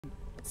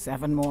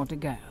7 more to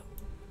go.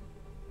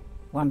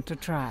 Want to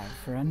try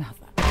for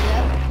another?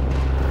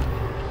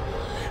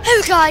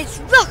 Hello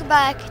guys, welcome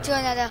back to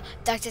another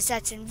Dr.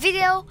 Setson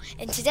video,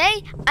 and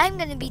today I'm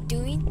gonna be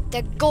doing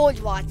the gold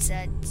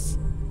Watsons.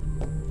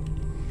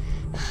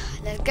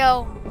 Let's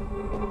go.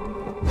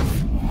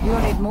 You'll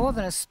need more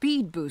than a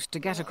speed boost to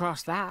get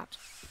across that.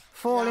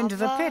 Fall into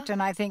the pit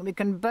and I think we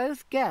can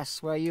both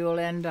guess where you'll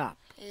end up.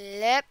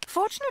 Yep.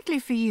 Fortunately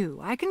for you,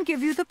 I can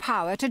give you the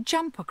power to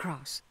jump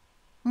across.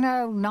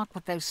 No, not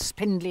with those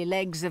spindly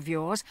legs of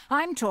yours.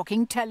 I'm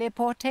talking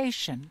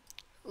teleportation.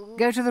 Ooh.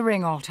 Go to the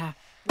ring altar.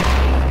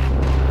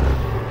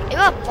 It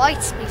got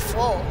bites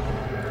before.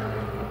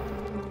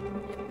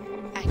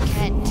 I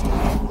can't.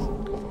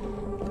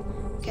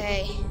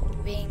 Okay,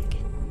 ring.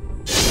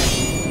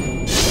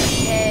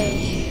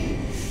 Okay.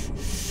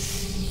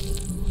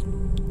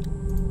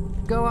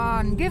 Go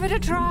on, give it a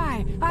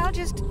try. I'll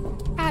just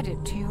add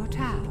it to your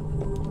tab.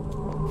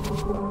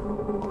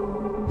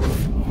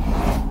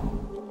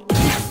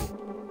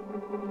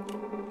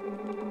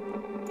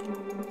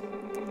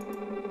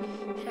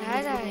 How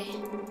did I?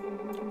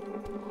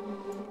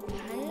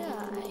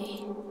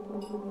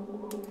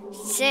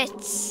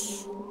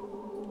 Sits.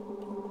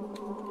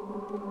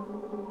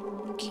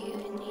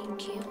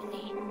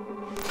 Cutie.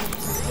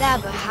 Yeah,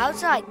 but how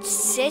do I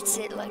sit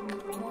it like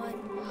 1,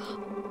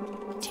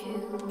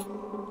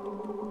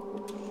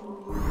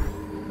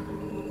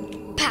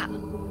 2? Pow.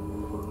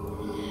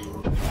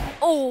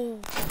 Oh.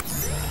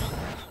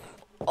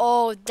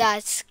 Oh,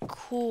 that's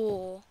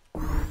cool.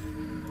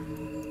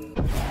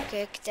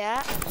 Kick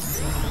that.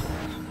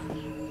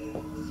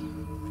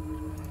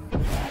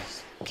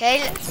 Okay,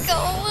 let's go.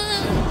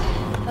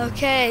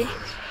 Okay.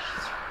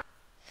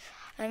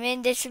 I'm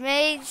in this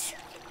maze.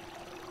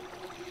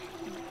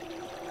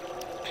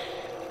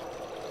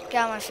 Get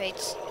out my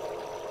face.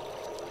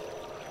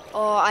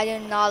 Oh, I do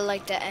not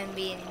like the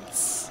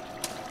ambience.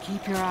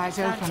 Keep your eyes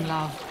open,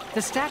 love.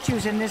 The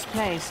statues in this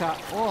place are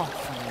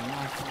awfully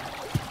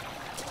lifelike.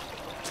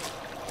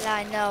 Yeah,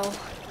 I know.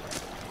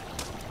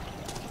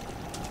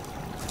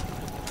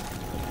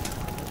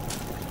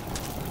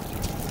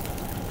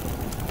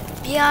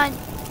 Beyond.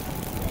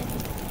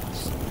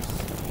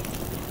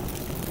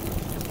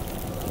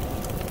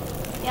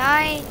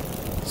 Behind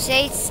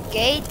Shade's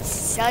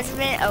gates,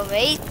 judgment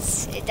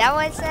awaits. Is that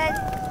what it said?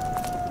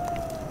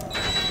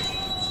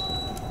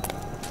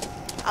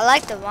 I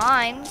like the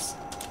rhymes.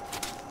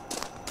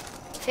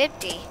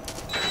 50.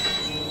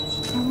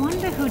 I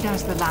wonder who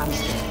does the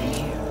landscaping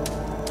here.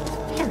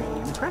 Very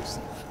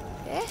impressive.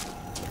 Yeah.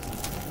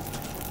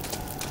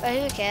 But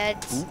who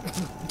cares?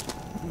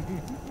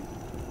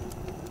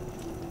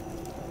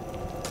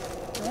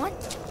 You want?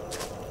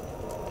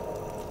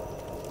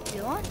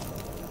 You want?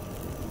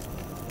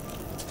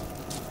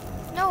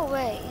 No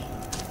way. I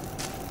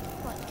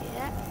won't do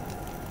that.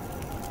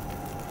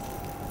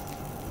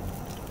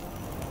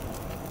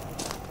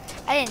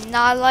 I did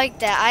not like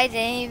that. I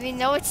didn't even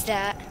know it's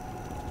that.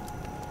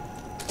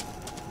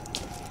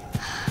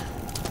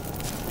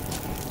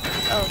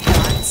 Oh,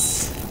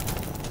 gods.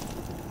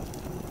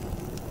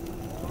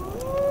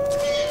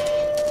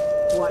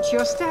 Watch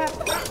your step.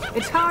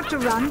 It's hard to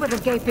run with a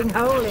gaping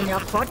hole in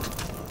your foot.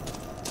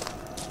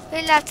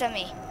 Who laughed at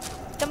me?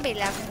 Don't be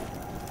laughing.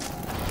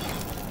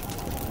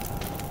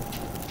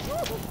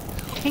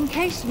 In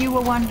case you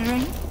were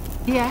wondering,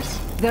 yes,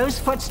 those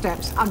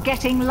footsteps are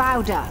getting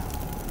louder.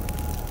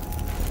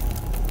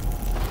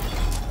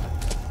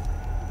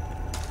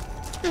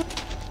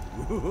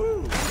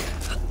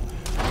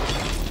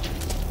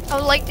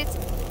 Oh, like this.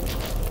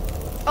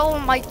 Oh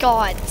my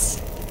god.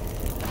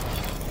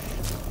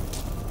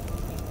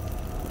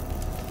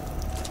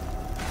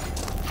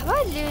 How about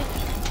I lose?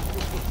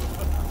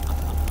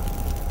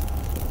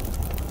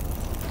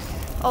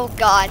 Oh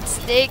god,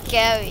 stay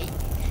carry.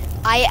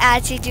 I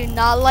actually do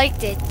not like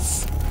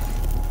this.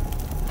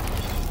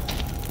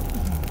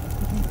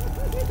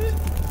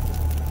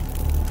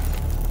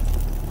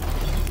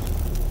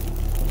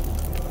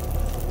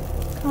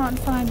 Can't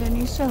find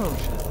any soldiers.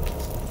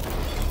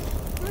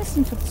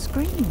 Listen to the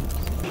screams.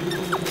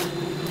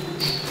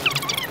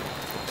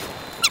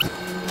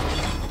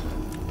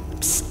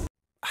 Psst.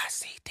 I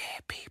see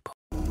dead people.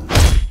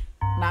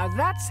 Now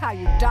that's how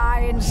you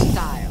die in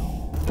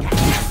style.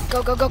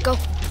 Go, go, go, go.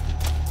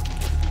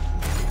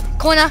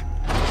 Corner.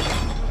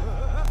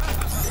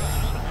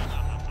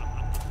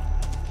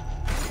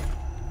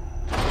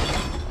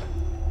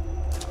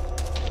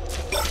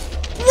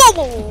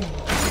 Whoa!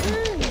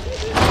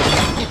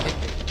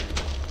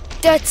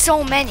 There's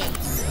so many.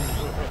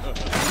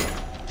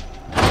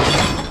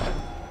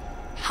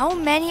 How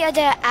many are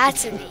there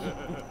actually?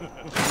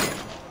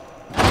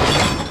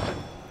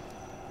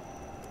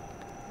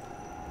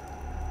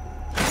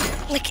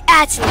 Like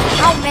actually,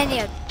 how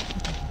many are?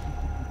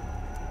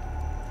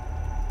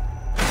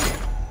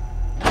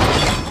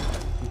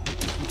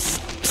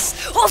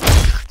 Oh.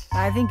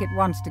 I think it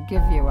wants to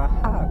give you a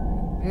hug.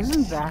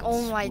 Isn't that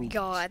Oh my sweet?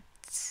 god.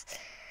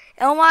 It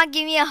don't want to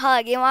give me a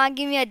hug. It want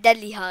to give me a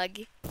deadly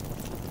hug.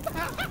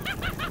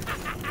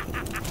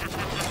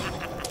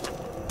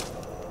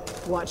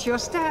 Watch your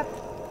step.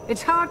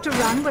 It's hard to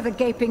run with a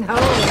gaping hole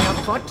in your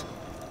foot.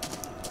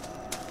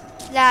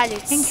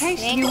 In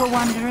case you were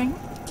wondering,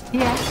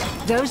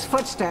 yes, those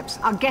footsteps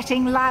are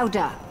getting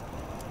louder.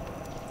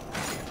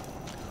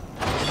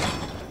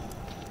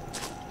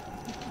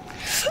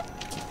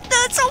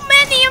 There's so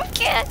many, I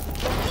can't.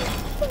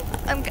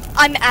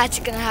 I'm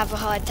actually gonna have a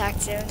heart attack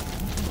soon.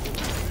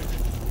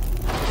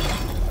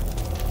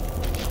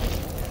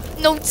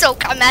 No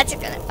joke, I'm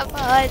actually gonna have a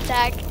heart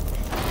attack.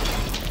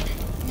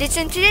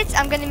 Listen to this,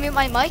 I'm gonna mute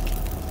my mic.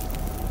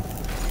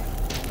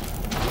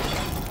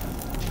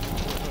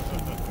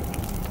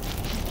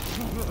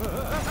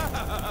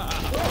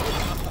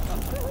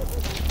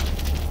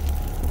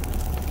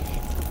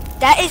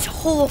 That is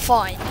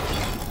horrifying.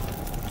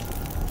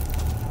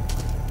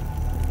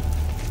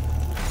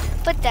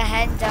 Put the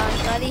hand down,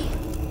 buddy.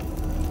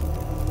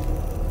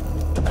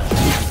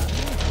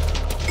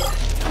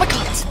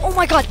 Oh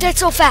my god, they're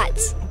so fat.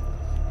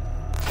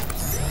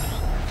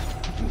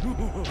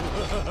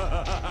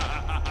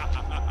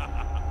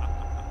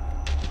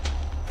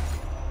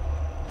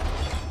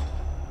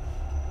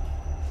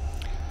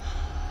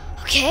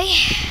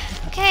 Okay.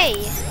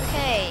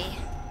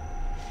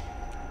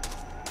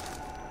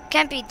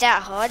 Can't be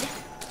that hard.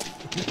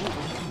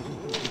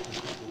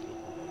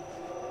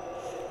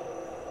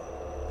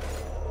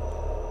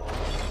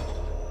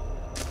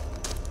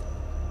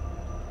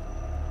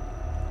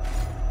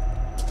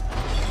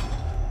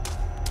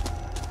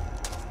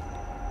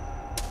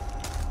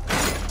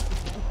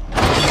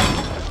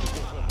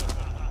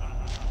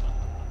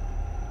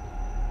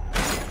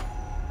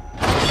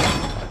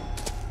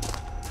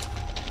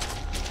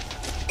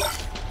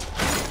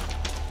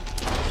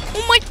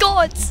 Oh my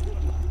god!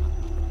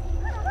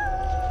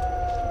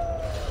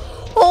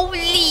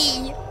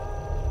 Holy!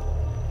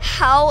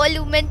 How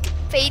illuminated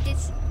fate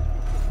is.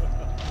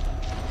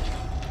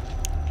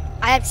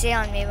 I have Say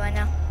on me right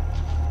now.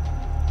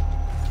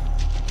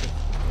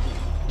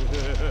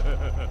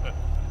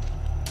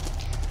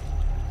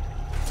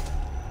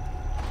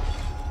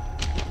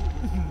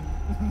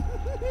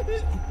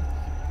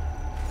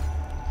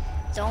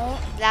 Don't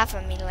laugh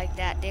at me like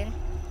that, dude.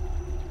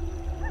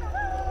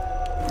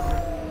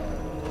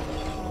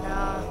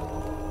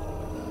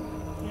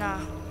 Nah,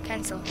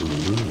 cancel.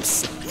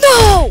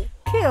 No!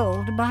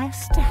 Killed by a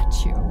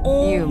statue.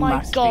 Oh you my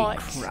must god.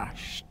 be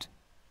crushed.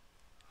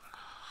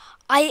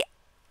 I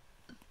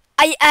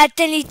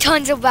accidentally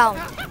turned around.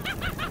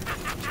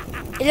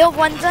 You know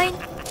one thing?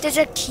 There's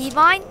a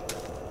keybind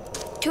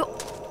to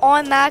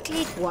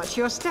automatically. Watch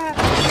your step.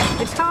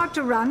 It's hard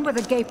to run with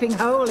a gaping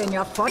hole in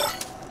your foot.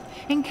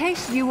 In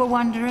case you were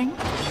wondering,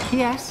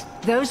 yes,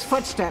 those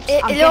footsteps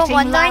are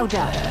getting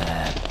louder.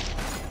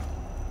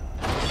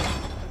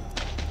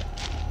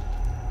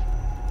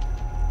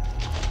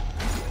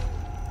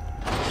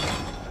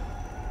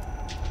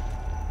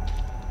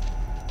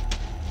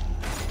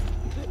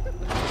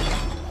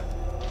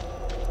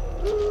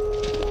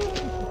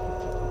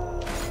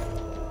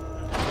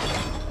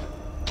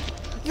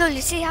 No,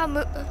 you see how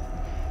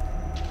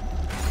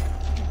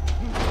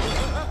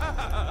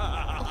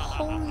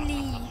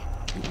holy.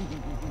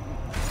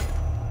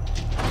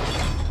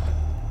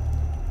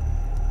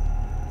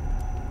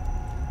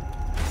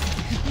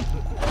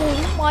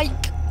 Oh my,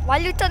 why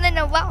are you turning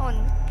around?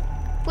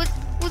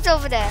 Who's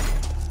over there?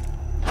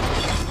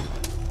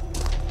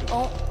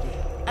 Oh,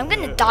 I'm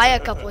gonna die a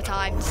couple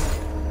times.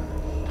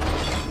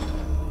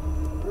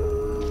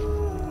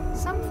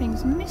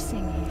 Something's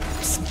missing here.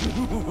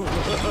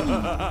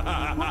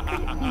 What could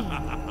it be?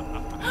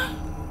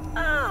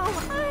 Oh,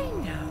 I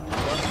know.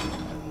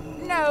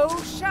 No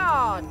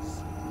shards.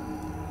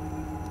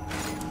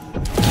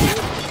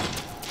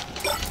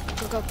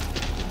 Go.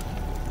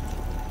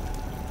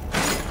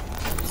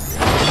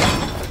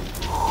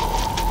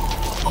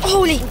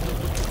 Holy!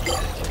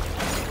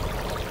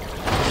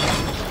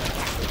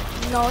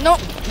 No.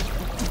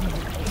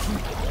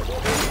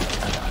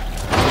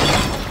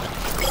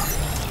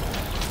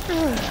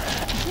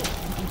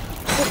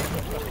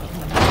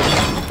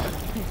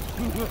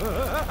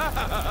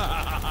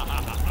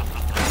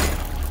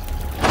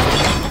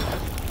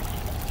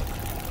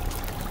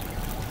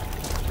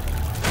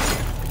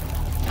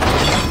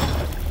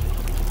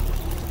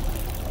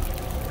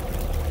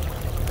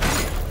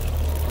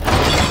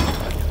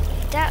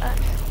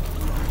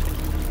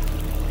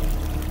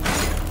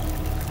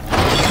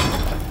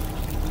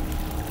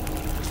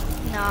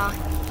 Nah.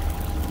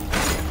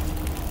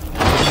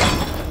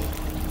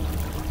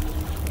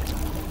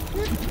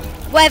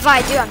 Whatever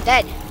I do, I'm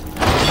dead.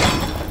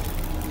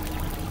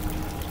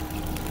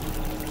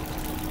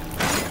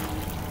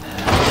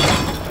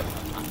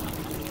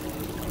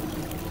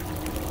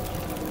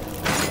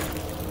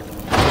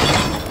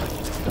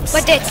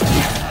 What did?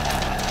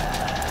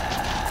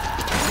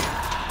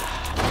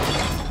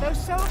 Those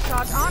soul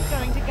shards aren't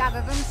going to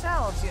gather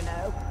themselves, you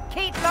know.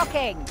 Keep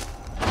looking.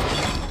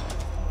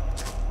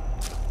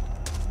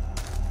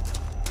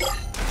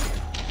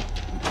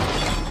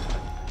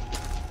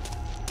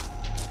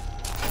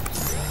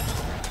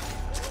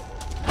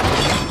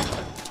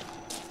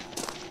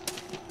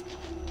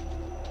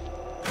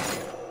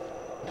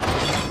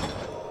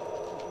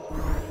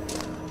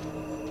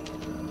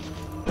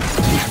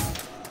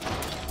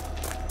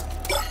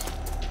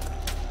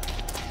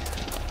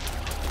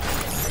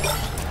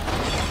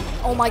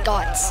 Oh my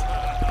god.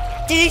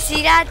 Did you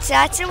see that?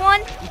 That's the one?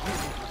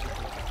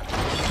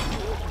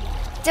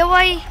 Do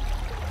I?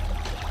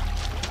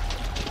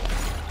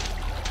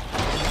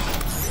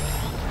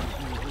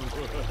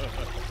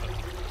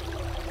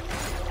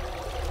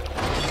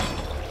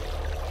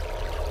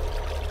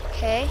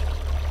 Okay.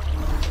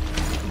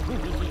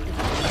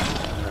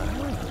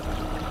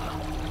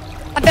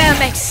 A bear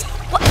mix.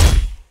 What?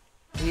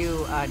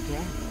 You are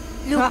dead.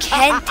 Luke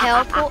can't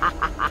teleport.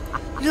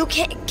 Luke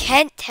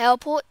can't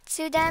teleport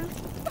to them.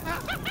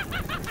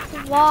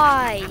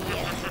 Why?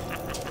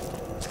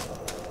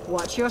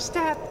 Watch your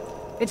step.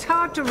 It's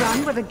hard to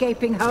run with a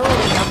gaping hole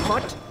in your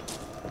foot.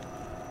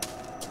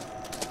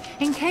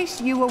 In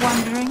case you were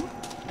wondering,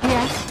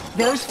 yes,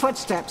 those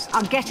footsteps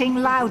are getting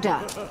louder.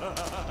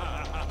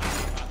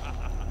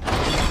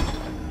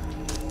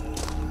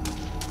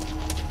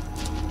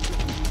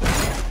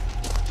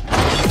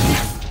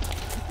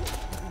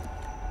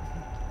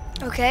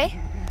 Okay.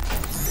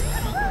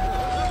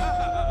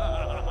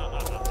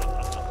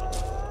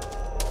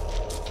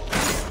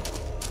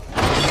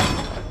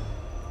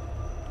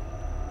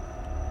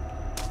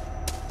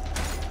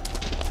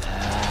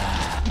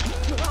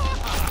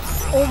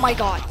 Oh my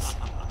god.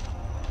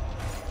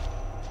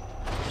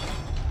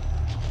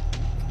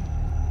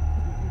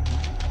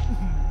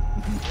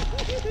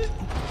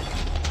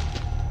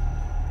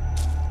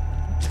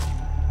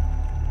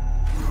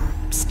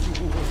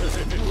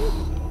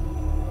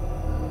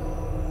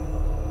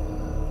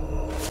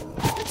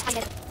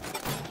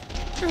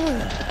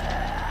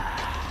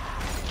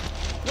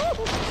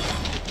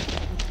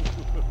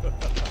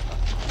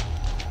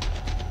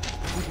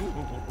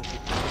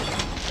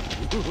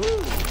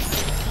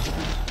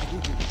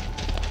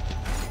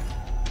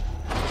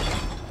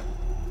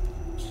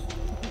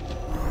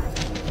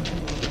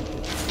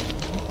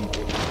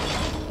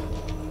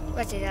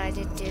 What did I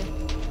just do?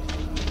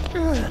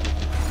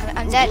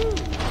 I'm dead.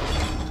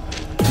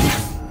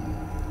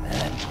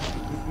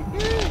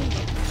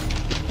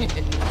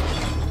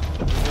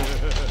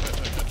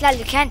 Lad,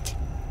 you can't.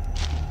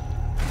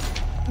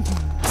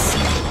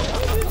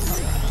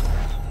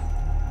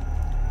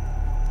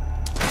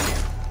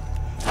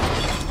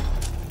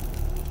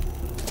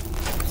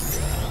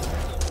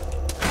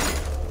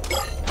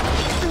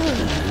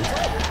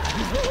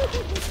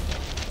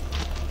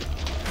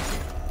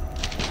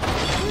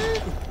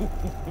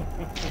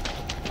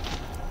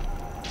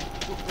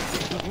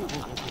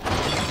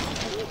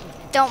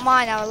 Don't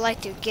mind, I would like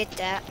to get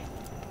that.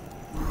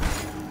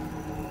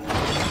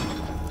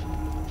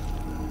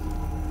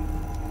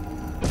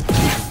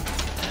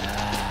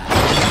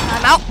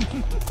 I'm out.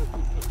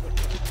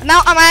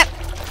 I'm out.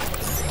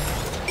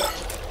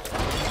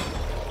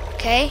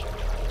 Okay.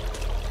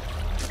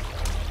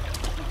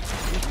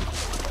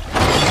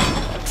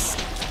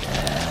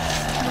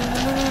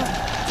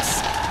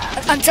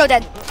 I'm so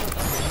dead.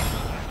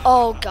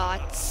 Oh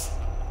god.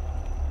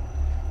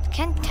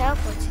 Can't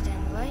teleport to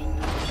them, right?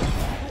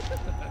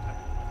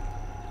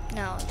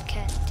 No, you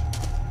can't.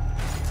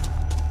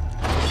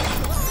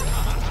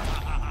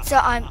 So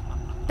I'm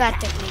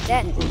practically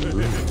dead.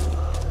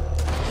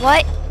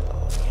 What?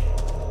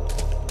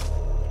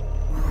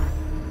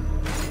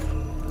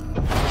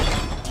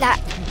 That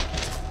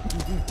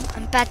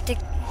I'm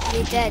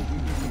practically dead.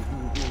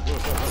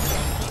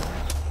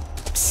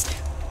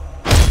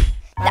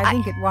 I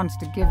think it wants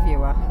to give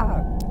you a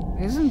hug.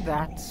 Isn't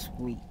that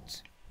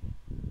sweet?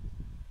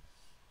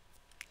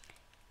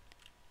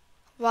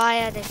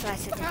 Why are they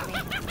faster than me?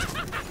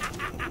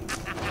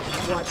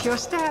 Watch your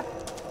step.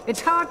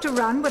 It's hard to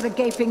run with a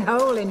gaping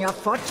hole in your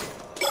foot.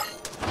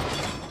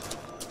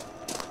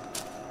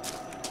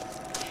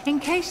 In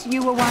case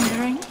you were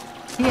wondering,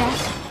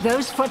 yes,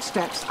 those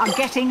footsteps are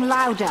getting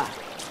louder.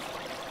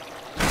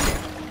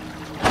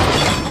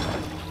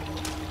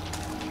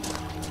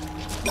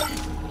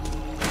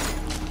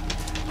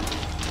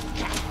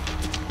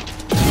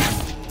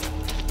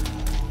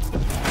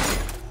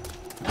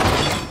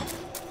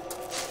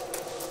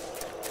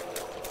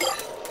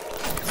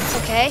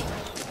 Okay.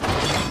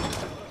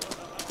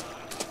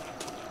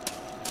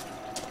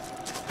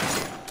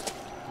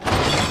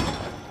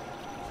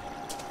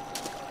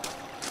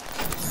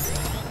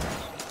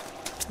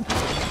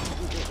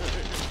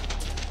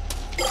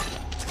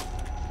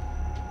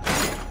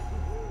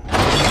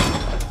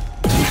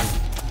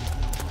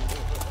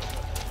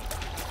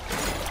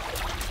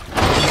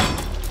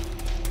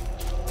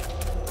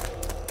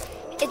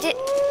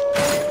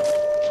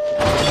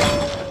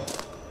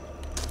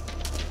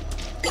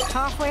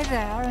 Halfway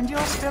there and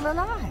you're still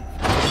alive.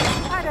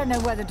 I don't know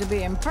whether to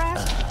be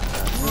impressed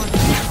or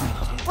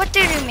What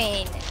do you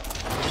mean?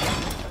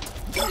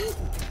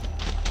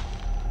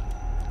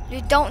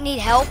 You don't need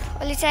help,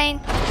 are you saying?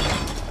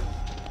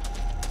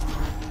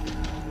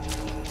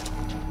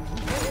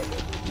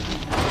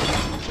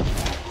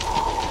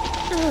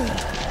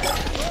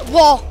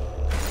 Wall!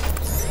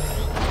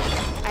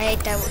 I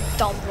hate that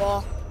dumb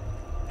wall.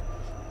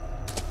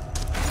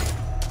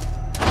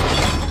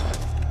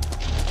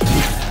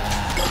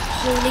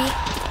 Holy.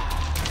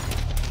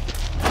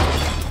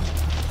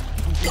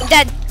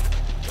 Dead.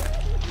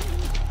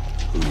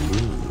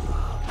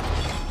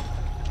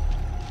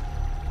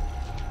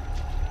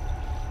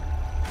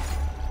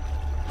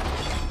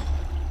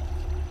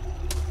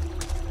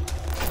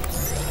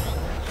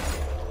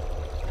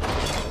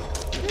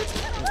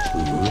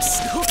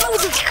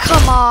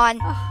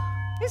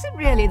 Is it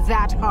really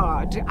that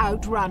hard to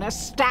outrun a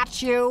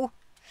statue?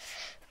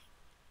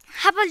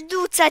 How about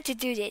you try to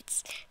do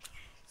this?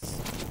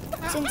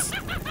 Since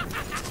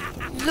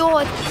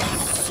Lord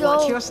so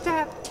Watch your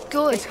step.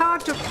 good. It's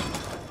hard to...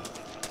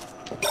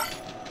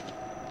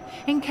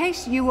 In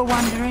case you were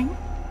wondering,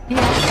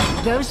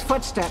 yes, those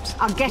footsteps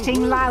are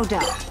getting louder.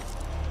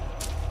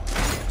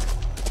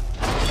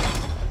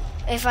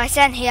 If I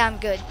stand here, I'm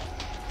good.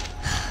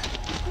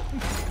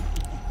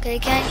 Okay, you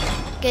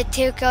can't get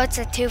too close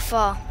or too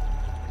far.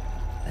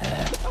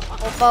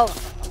 Or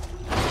both.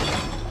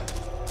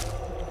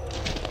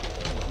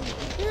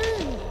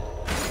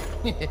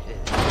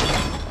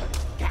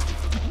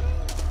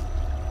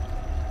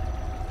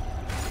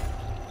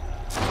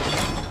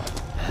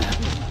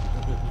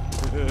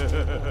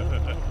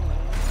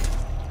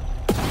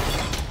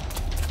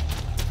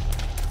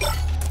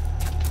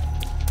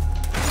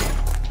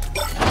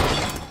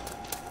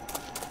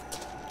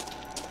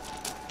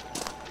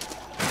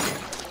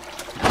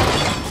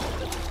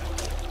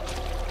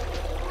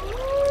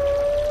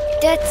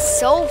 That's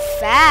so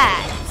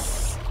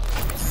fast.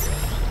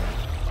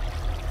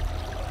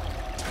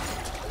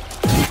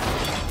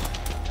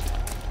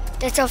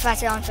 That's so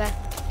fast and unfair.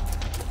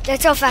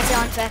 That's so fast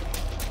and unfair.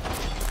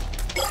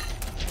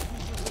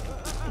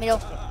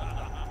 Middle.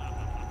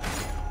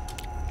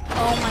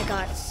 Oh my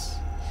god.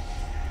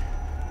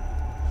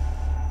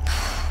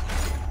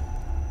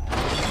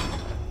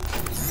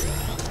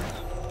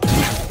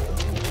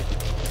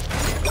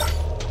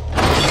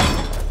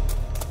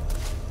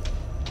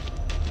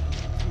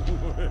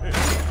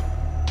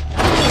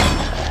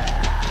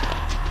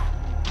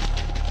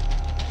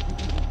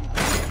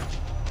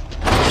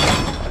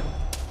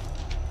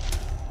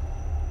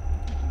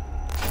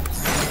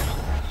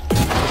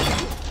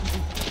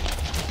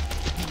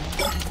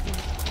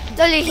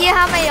 Do you hear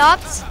how many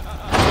ops?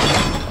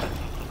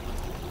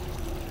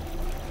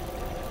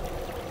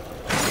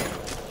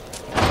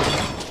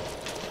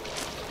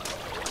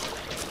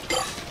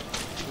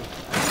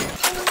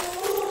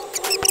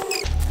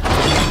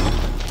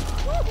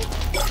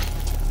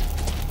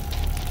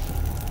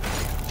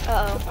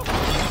 Uh-oh.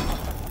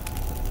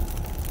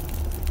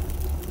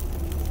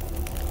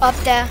 Up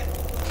there.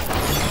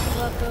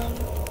 Boom.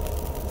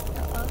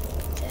 Up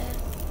there.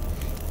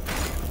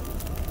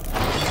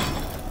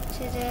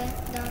 To there.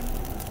 Down.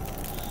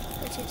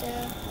 To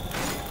there.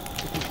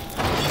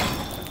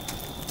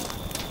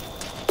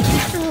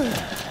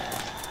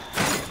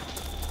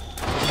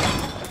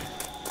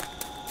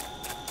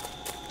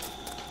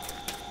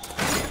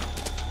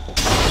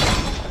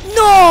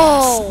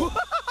 No!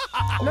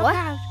 Look What?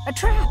 out! A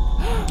trap!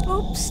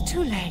 Oops,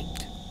 too late.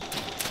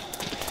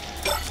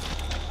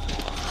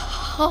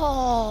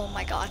 Oh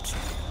my god.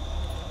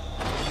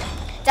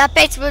 That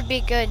bait would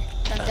be good,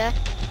 Thunder.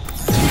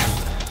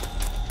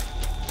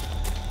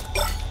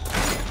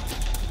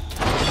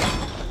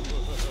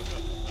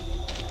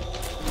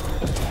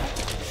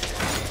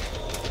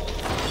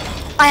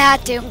 I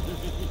had to.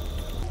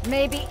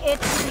 Maybe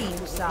it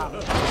seems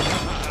so.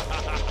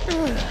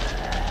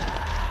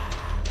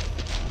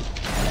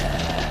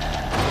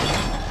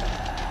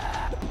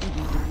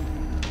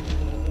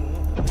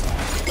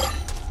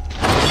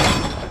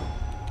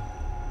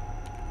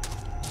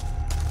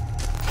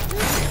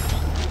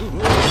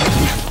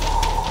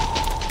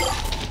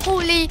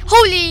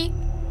 Holy!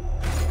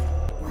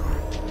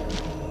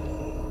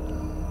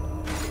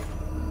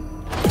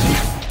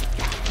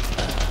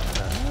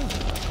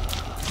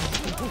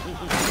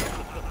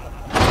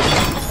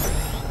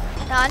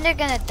 Now they're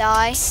gonna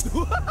die.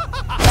 So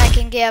I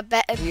can get a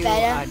better.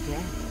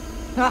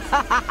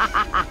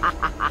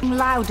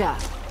 Louder.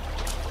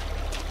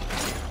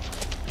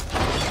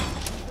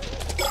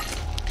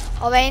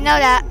 Already know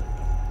that.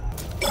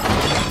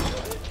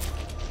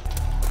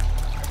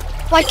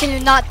 Why can you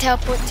not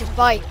teleport to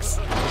bikes?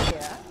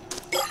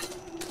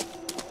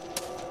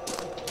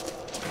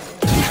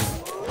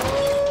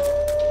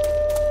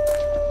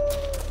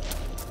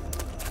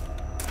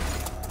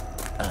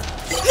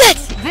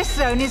 Yes! This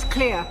zone is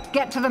clear.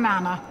 Get to the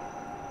manor.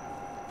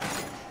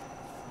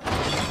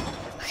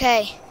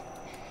 Okay.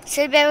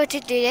 Should be able to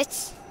do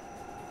this.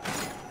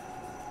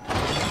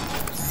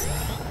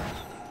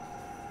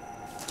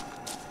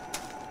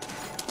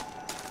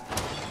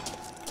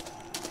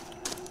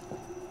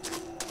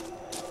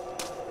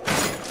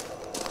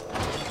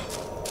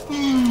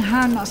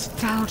 How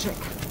nostalgic.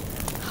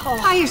 Oh.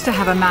 I used to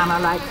have a manor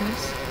like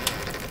this.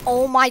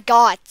 Oh my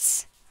god.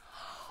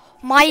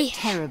 My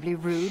Terribly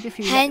rude if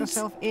you let hands.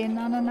 yourself in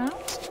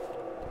unannounced.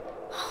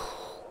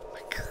 Oh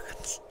my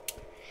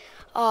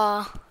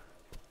god.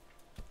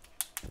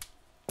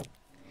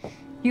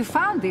 You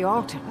found the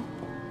altar.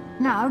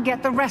 Now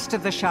get the rest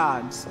of the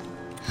shards.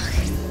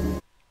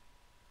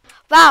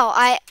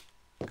 Wow,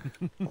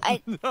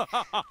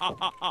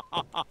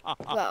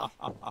 Wow.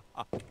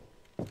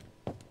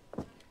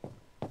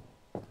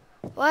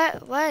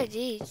 What are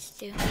these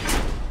do?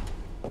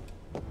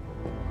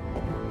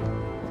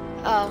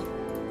 Oh.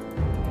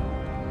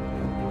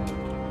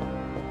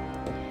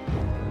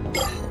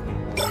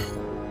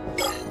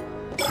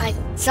 I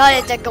saw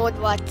it, the gold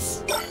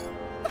ones.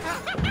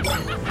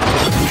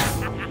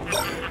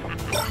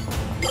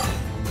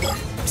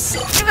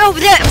 Oh,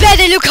 where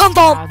did you come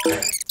from?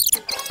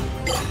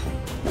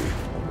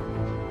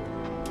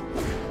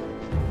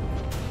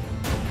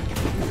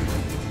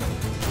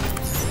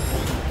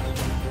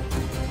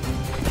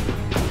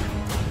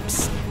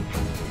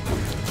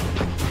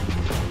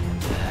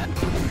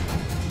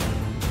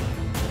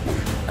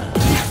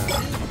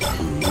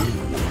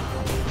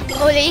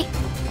 Holy.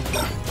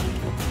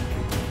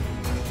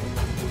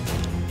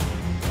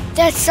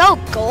 That's so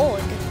gold.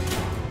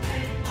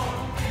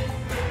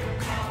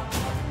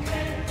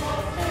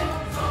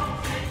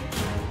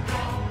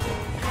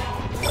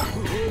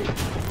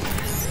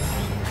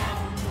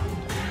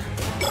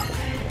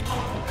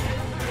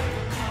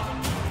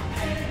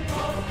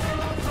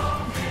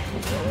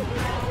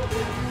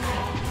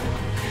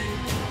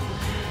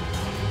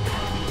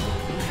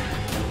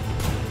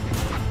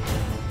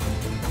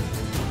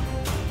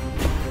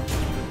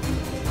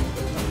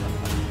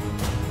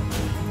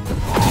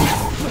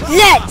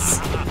 Let's!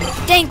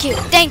 Thank you,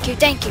 thank you,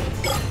 thank you.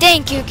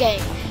 Thank you,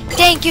 game.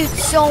 Thank you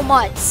so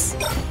much.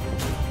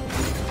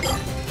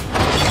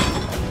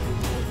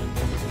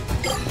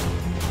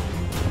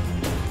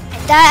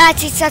 That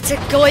actually such a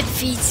good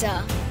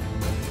pizza.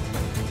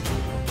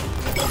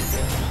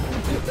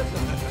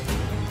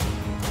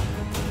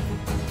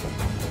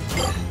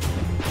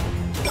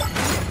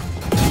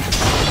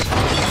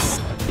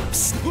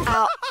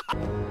 Ow.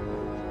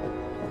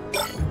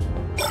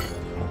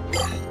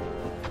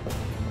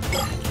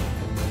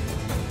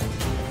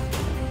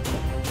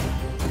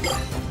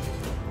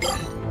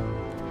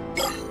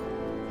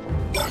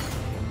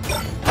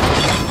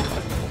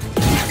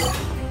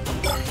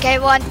 Okay,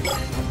 one.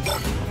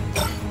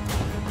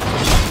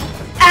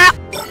 Ah!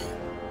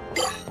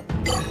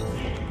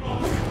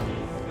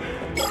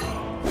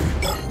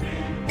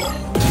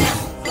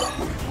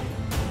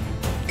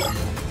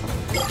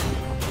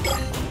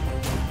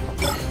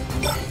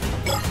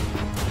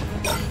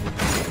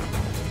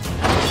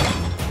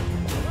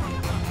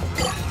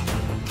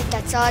 Get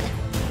that sword.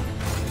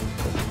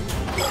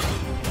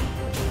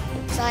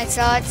 Side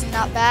swords,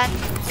 not bad.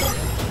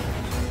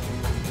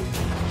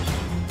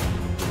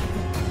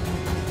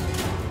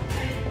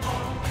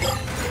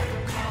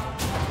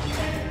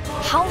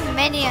 How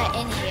many are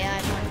in here,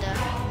 I wonder?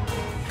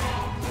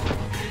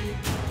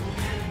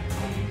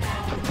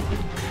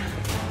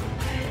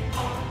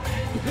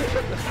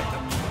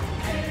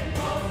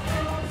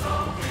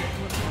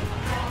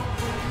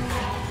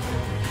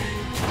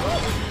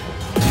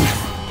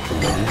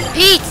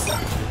 Pete!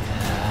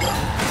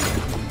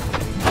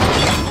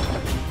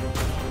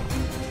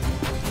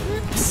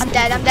 I'm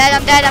dead, I'm dead,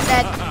 I'm dead, I'm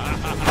dead.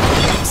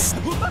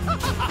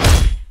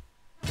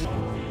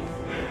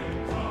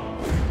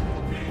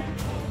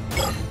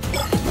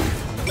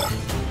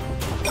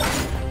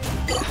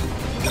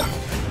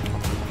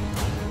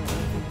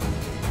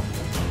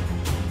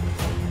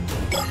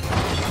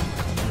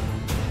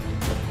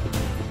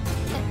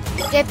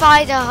 They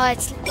buy the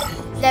huts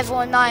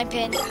level in my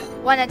opinion.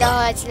 One of the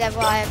huts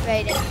level I have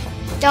played in.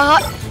 The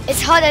hut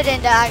is harder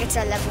than the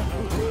Agatha level.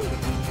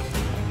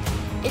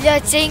 You're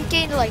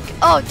thinking like,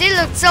 oh, they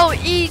look so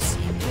easy,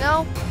 you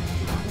know?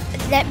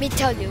 Let me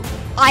tell you,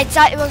 I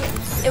thought it was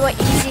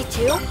easy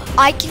too.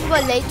 I can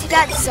relate to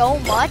that so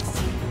much,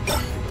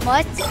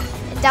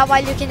 and that's why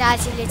you can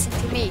actually listen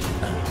to me.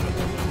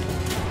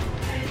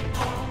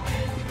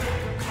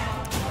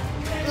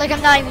 Like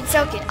I'm not even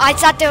joking. I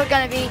thought they were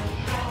gonna be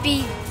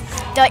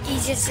the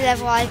easiest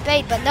level I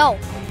played, but no.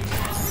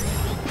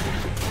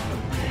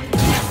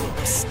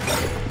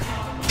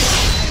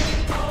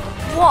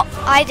 What?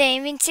 I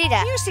didn't even see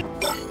that.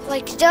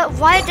 Like,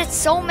 why are there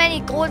so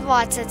many gold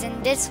waters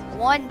in this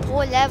one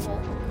poor level?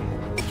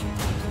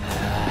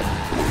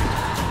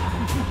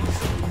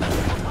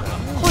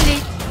 Holy!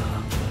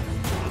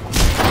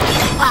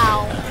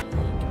 Wow.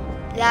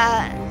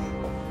 That.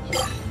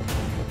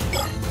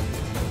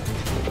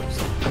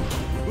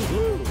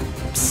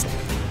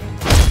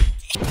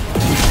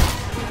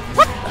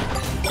 What?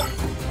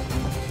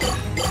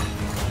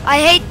 I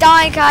hate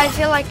dying, I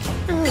feel like.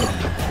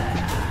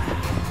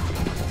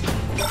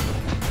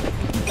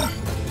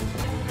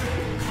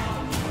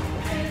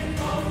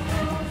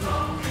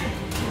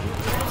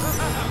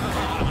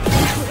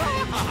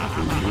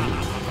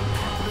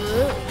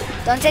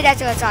 Don't say that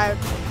to a child.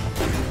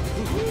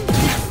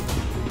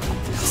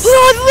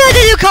 Where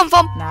did you come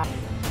from? No.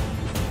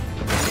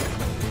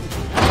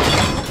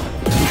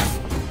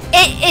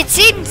 It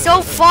seems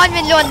so fun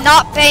when you're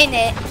not playing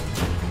it.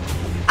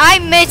 I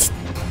missed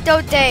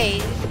those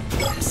days.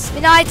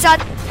 When I thought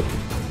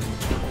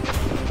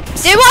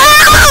they were.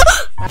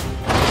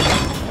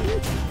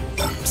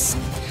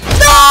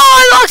 No,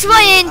 I lost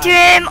my into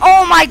him.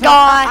 Oh my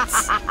god.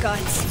 God.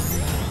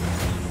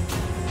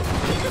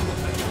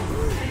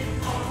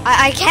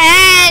 I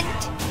can't.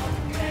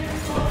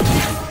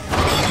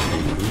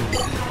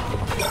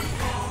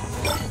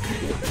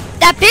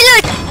 That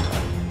pillar.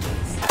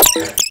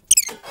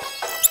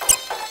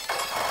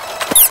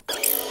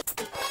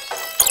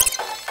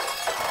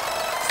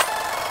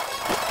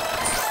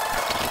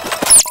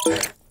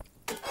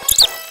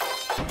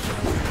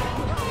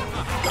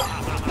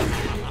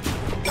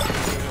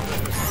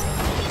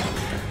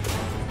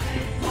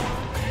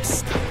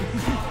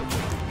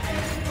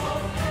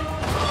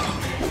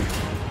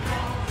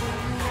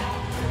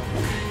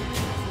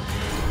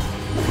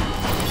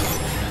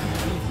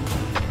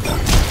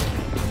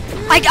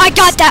 I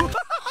got that.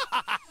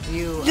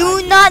 You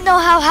Do not know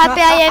how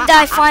happy I am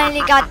that I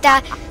finally got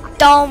that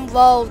dumb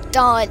roll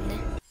done.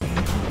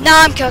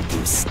 Now I'm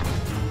cooked.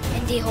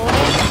 Indy, hold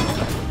it.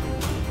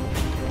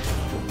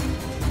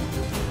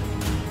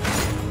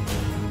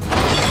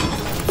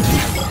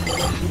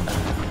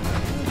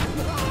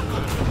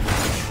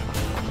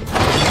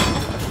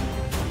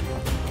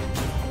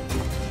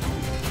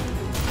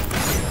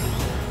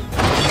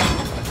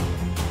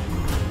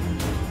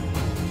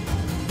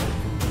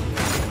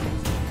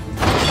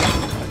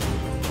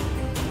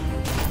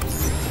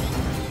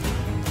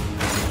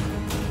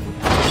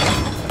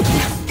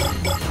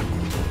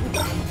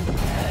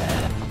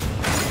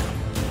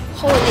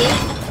 Holy.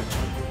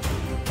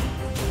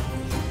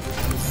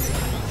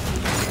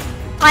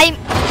 I'm...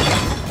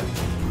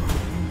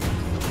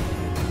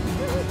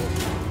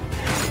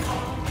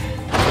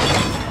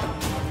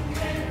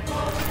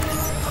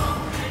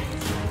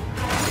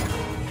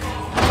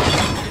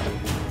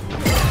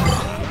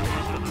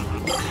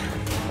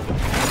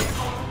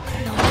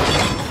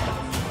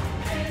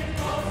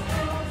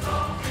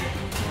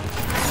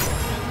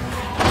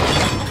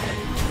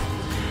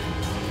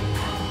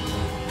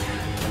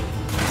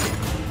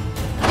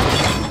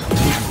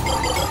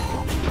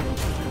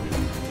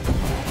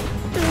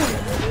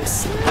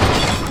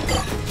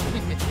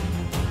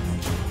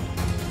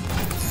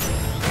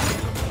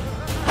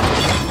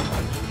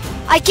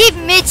 I keep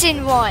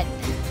missing one.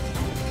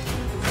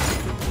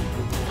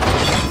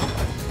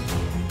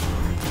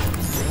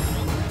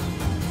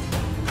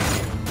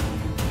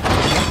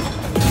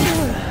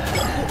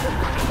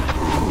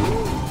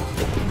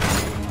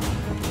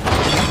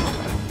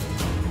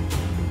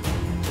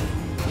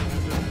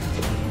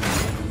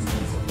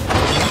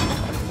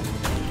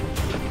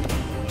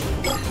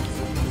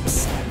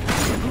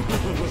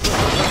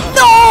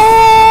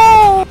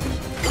 No!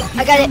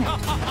 I got it.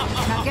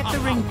 Now get the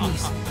ring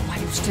piece while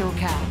you still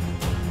can.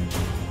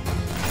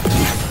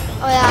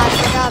 Oh yeah, I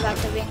forgot about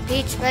the ring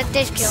peach, but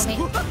this kill me.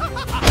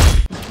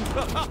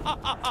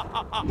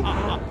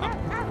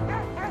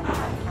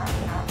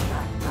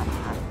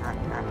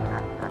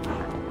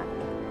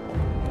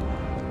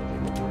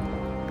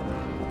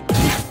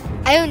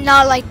 I do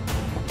not like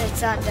the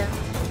sound they're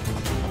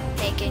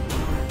making.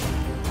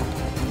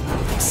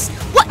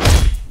 What?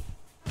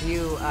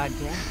 You are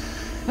dead.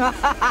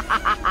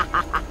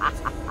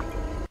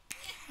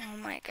 Oh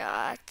my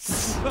god.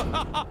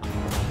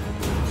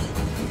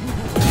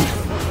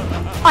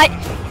 I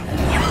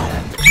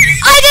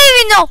didn't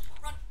even know!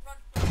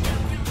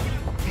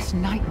 This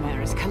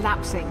nightmare is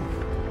collapsing.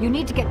 You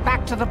need to get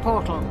back to the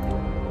portal.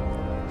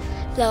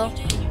 Hello.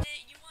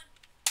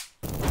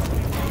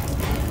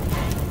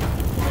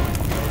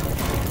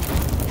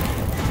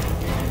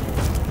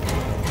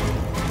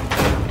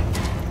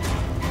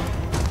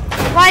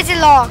 Why is it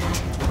locked?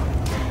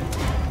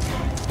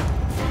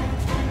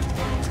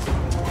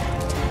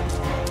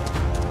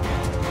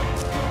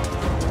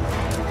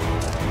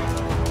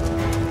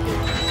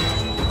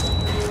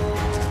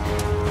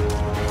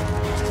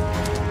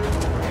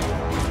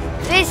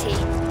 Busy.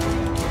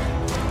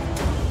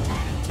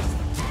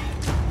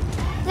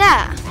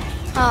 Yeah.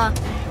 Huh.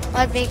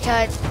 Must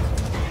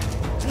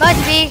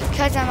be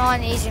because I'm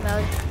on easy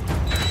mode.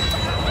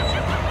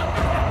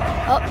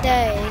 Oh,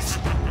 there it is.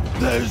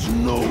 There's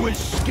no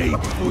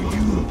escape for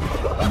you.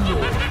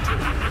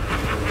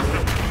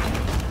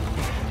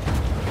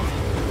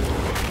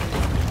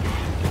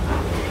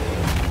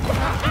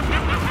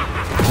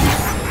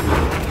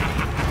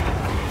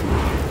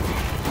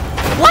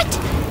 What?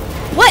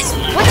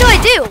 What do I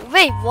do?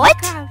 Wait, what?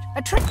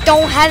 A trick.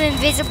 Don't have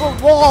invisible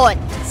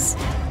wands.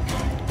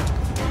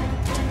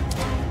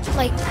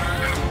 Like,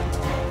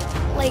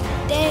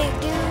 dang,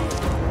 dude.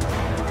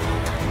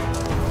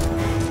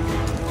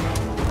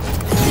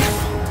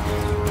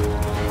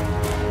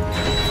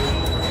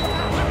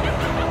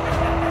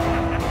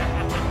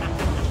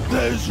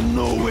 There's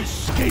no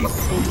escape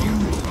for you.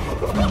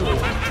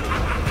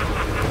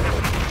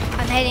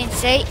 I'm heading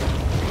straight.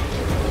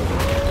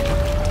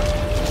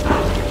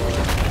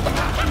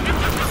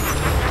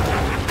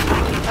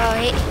 Oh,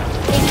 he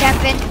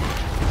camping.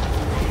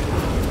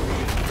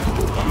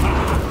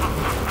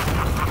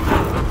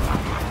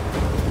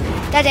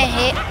 That didn't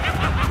hit.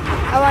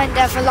 I wasn't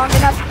there for long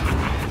enough.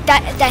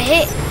 That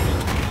hit.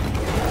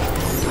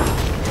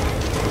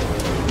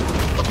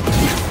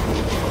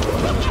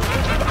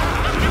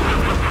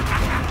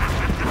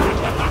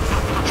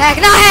 Heck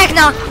no, heck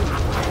no!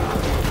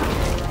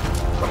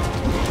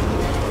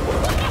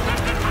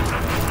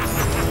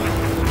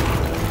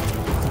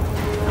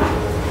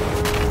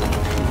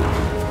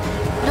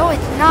 No,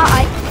 it's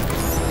not.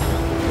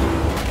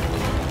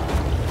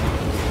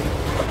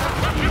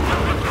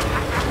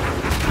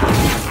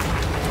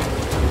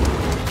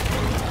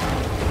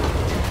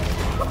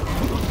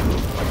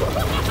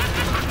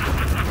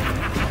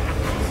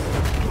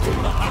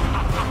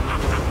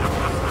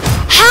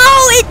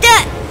 How is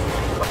that?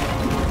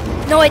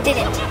 No, it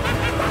didn't.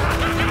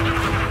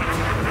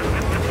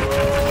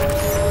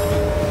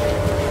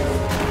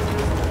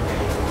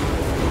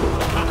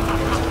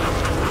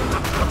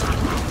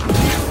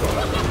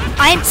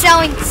 I I'm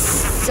selling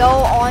so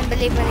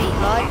unbelievably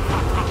hard.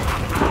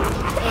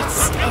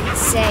 It's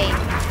insane.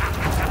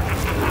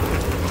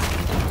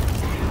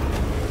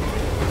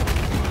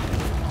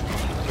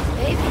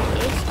 Maybe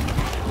it's...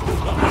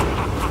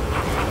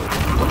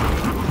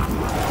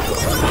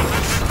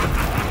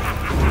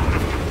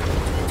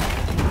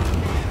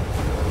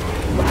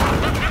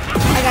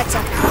 I got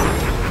some.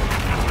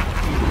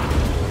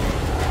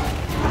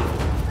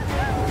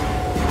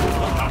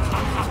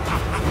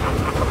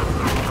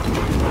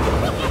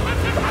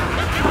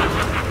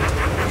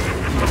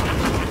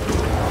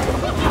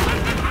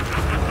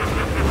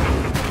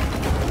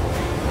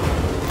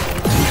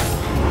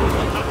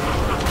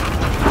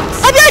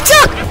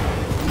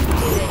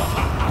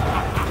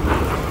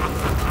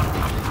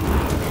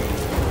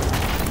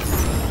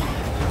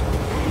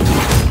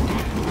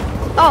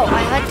 Oh,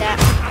 I heard that.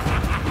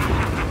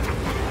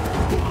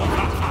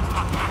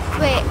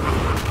 Wait,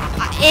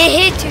 it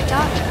hit too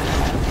dark.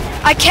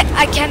 I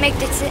can't make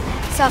this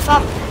stuff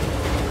up.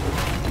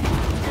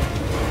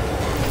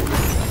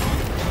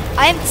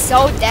 I am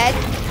so dead.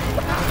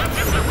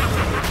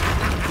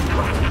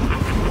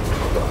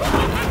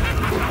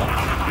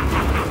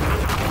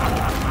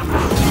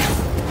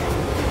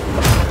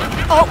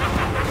 Oh.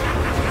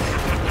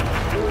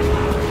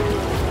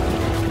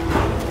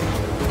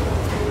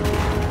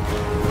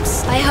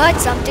 I heard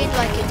something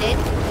like it did.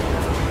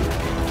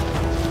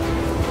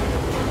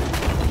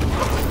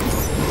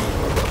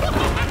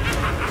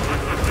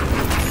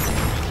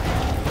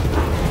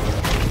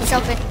 It's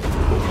open.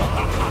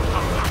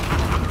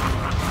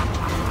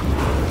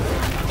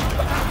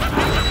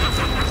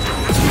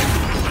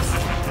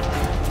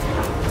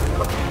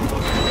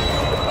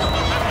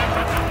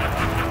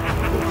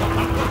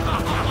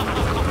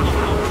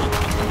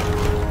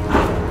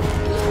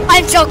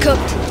 I'm so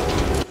cooked.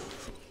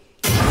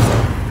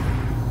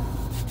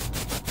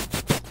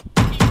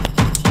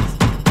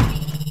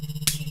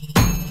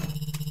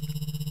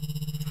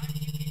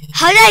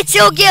 How did I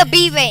still get a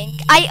B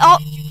rank?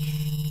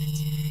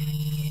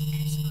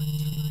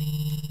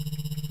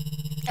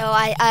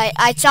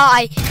 I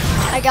thought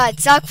I got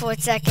stuck for a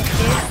second,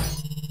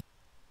 dude.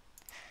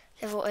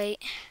 Level 8.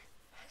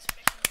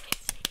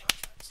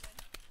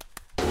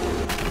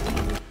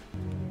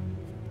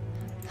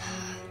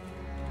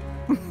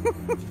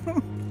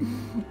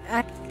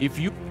 If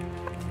you...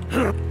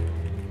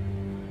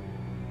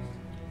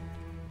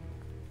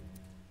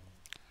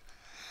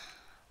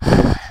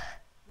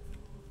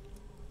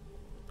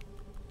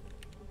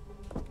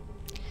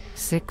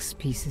 Six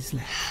pieces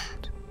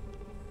left.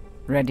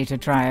 Ready to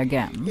try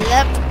again?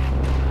 Yep.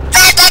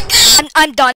 I'm done.